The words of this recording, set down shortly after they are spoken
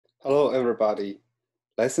Hello everybody.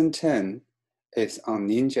 Lesson 10 is on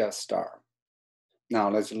ninja star. Now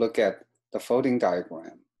let's look at the folding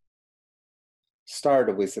diagram.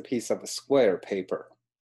 Start with a piece of square paper.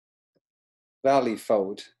 Valley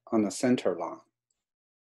fold on the center line.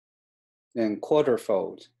 Then quarter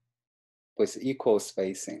fold with equal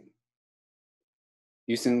spacing.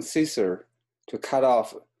 Using scissors to cut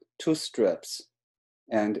off 2 strips,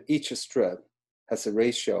 and each strip has a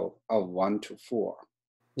ratio of 1:4.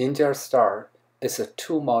 Ninja star is a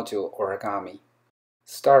 2-module origami.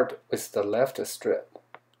 Start with the left strip.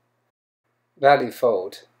 Valley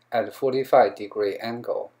fold at 45-degree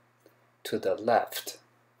angle to the left.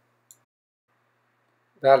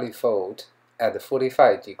 Valley fold at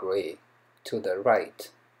 45 degree to the right.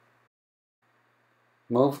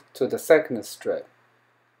 Move to the second strip.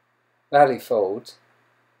 Valley fold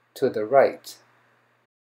to the right.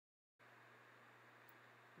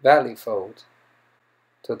 Valley fold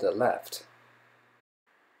to the left.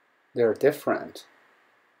 They're different,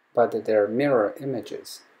 but they're mirror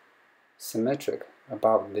images, symmetric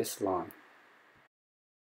above this line.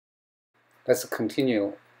 Let's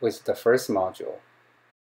continue with the first module.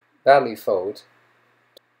 Valley fold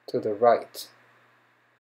to the right.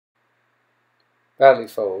 Valley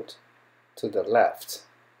fold to the left.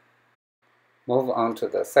 Move on to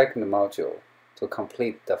the second module to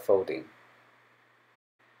complete the folding.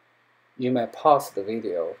 You may pause the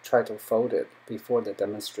video, try to fold it before the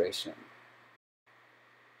demonstration.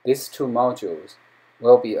 These 2 modules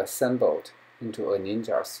will be assembled into a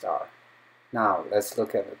ninja star. Now let's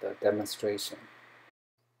look at the demonstration.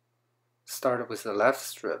 Start with the left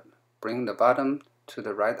strip. Bring the bottom to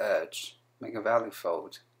the right edge. Make a valley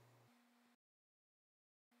fold.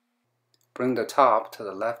 Bring the top to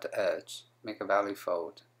the left edge. Make a valley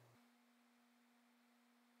fold.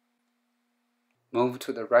 Move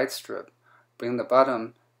to the right strip. Bring the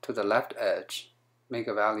bottom to the left edge. Make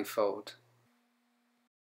a valley fold.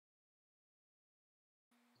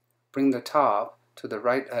 Bring the top to the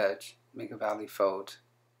right edge. Make a valley fold.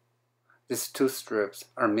 These 2 strips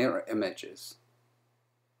are mirror images.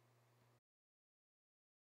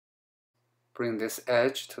 Bring this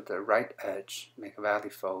edge to the right edge. Make a valley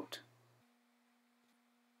fold.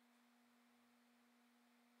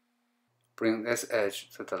 Bring this edge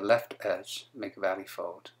to the left edge, make a valley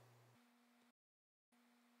fold.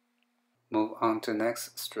 Move on to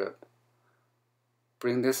next strip.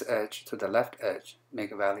 Bring this edge to the left edge,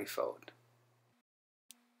 make a valley fold.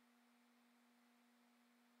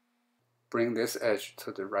 Bring this edge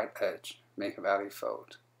to the right edge, make a valley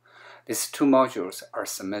fold. These 2 modules are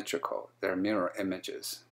symmetrical, they're mirror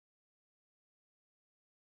images.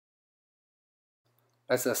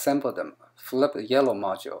 Let's assemble them. Flip the yellow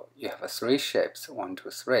module. You have 3 shapes, 1, 2,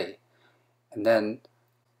 3. And then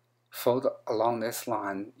fold along this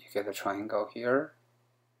line, you get a triangle here.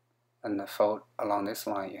 And then fold along this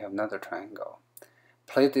line, you have another triangle.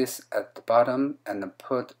 Place this at the bottom and then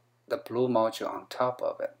put the blue module on top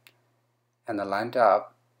of it. And then lined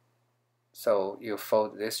up. So you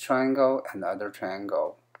fold this triangle and the other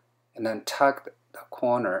triangle. And then tuck the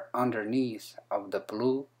corner underneath of the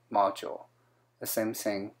blue module. The same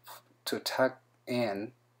thing to tuck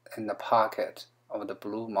in the pocket of the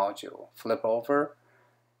blue module. Flip over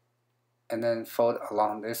and then fold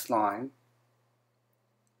along this line,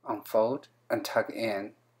 unfold and tuck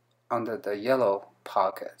in under the yellow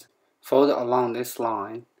pocket. Fold along this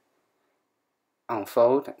line,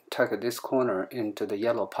 unfold, tuck this corner into the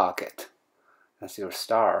yellow pocket. That's your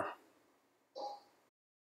star.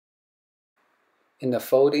 In the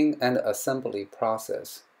folding and assembly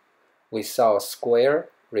process, we saw a square,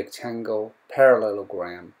 rectangle,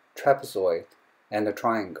 parallelogram, trapezoid, and a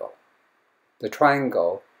triangle. The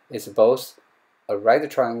triangle is both a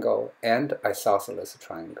right triangle and isosceles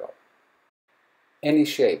triangle. Any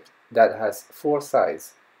shape that has 4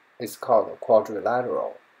 sides is called a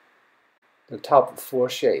quadrilateral. The top 4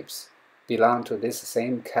 shapes belong to this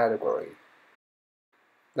same category.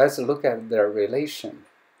 Let's look at their relation.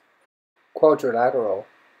 Quadrilateral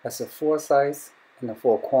has 4 sides and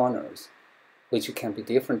 4 corners, which can be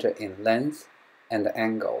different in length and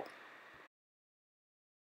angle.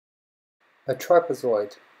 A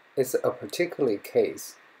trapezoid is a particular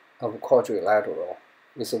case of quadrilateral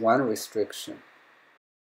with 1 restriction.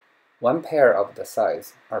 1 pair of the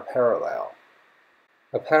sides are parallel.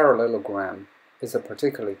 A parallelogram is a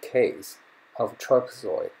particular case of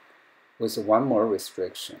trapezoid with 1 more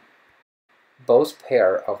restriction. Both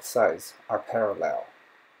pair of sides are parallel.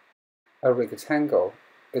 A rectangle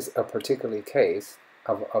is a particular case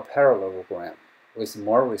of a parallelogram with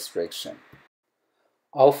more restriction.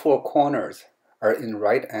 All 4 corners are in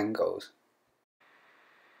right angles.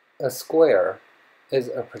 A square is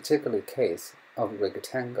a particular case of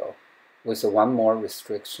rectangle with one more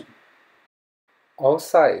restriction. All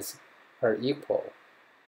sides are equal.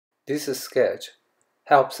 This sketch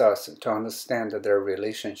helps us to understand their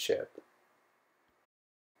relationship.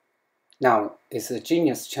 Now is a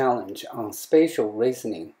genius challenge on spatial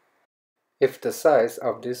reasoning. If the size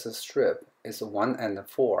of this strip is 1 and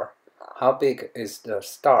 4, how big is the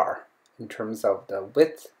star in terms of the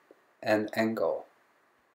width and angle?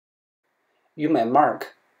 You may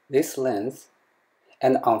mark this length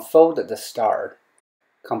and unfold the star.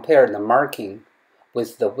 Compare the marking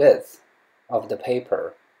with the width of the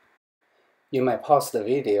paper. You may pause the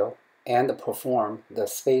video and perform the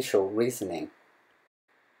spatial reasoning.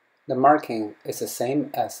 The marking is the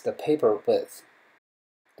same as the paper width.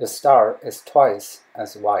 The star is twice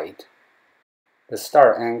as wide. The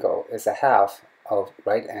star angle is a half of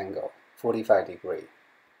right angle, 45 degrees.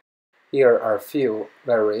 Here are a few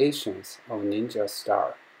variations of ninja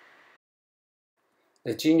star.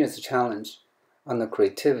 The genius challenge on the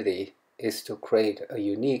creativity is to create a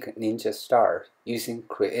unique ninja star using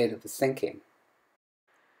creative thinking.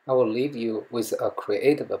 I will leave you with a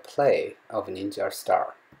creative play of ninja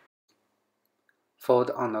star.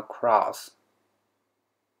 Fold on a cross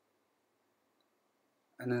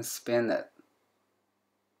and then spin it.